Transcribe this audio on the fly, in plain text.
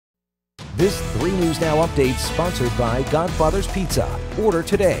This 3 News Now update sponsored by Godfather's Pizza. Order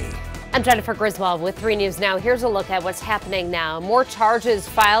today. I'm Jennifer Griswold with 3 News Now. Here's a look at what's happening now. More charges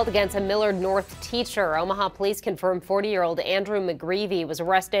filed against a Millard North teacher. Omaha police confirmed 40-year-old Andrew McGreevy was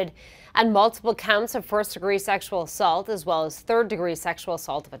arrested on multiple counts of first-degree sexual assault, as well as third-degree sexual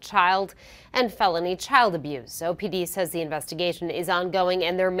assault of a child and felony child abuse. OPD says the investigation is ongoing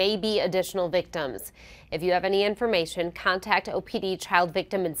and there may be additional victims. If you have any information, contact OPD Child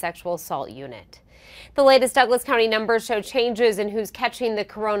Victim and Sexual Assault Unit. The latest Douglas County numbers show changes in who's catching the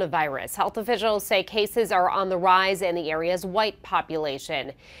coronavirus. Health officials say cases are on the rise in the area's white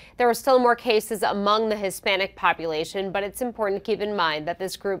population. There are still more cases among the Hispanic population, but it's important to keep in mind that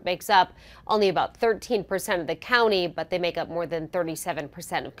this group makes up only about 13% of the county, but they make up more than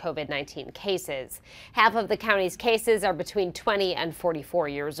 37% of COVID-19 cases. Half of the county's cases are between 20 and 44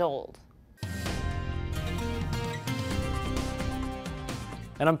 years old.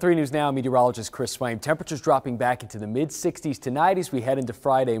 And I'm 3 News Now meteorologist Chris Swaim. Temperatures dropping back into the mid-60s tonight as we head into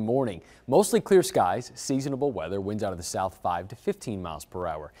Friday morning. Mostly clear skies, seasonable weather, winds out of the south 5 to 15 miles per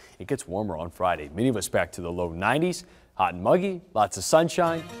hour. It gets warmer on Friday. Many of us back to the low 90s. Hot and muggy, lots of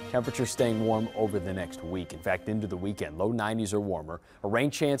sunshine. Temperatures staying warm over the next week. In fact, into the weekend, low 90s or warmer. A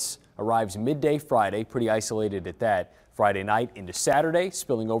rain chance arrives midday Friday, pretty isolated at that. Friday night into Saturday,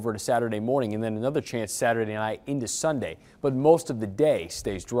 spilling over to Saturday morning, and then another chance Saturday night into Sunday. But most of the day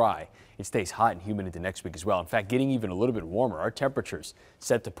stays dry. It stays hot and humid into next week as well. In fact, getting even a little bit warmer. Our temperatures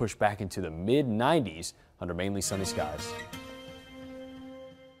set to push back into the mid-90s under mainly sunny skies.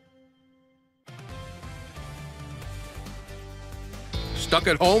 Stuck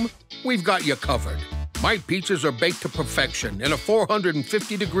at home? We've got you covered. My pizzas are baked to perfection in a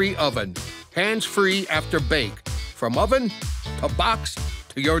 450-degree oven. Hands-free after bake. From oven to box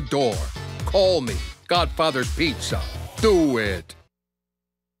to your door. Call me, Godfather's Pizza. Do it.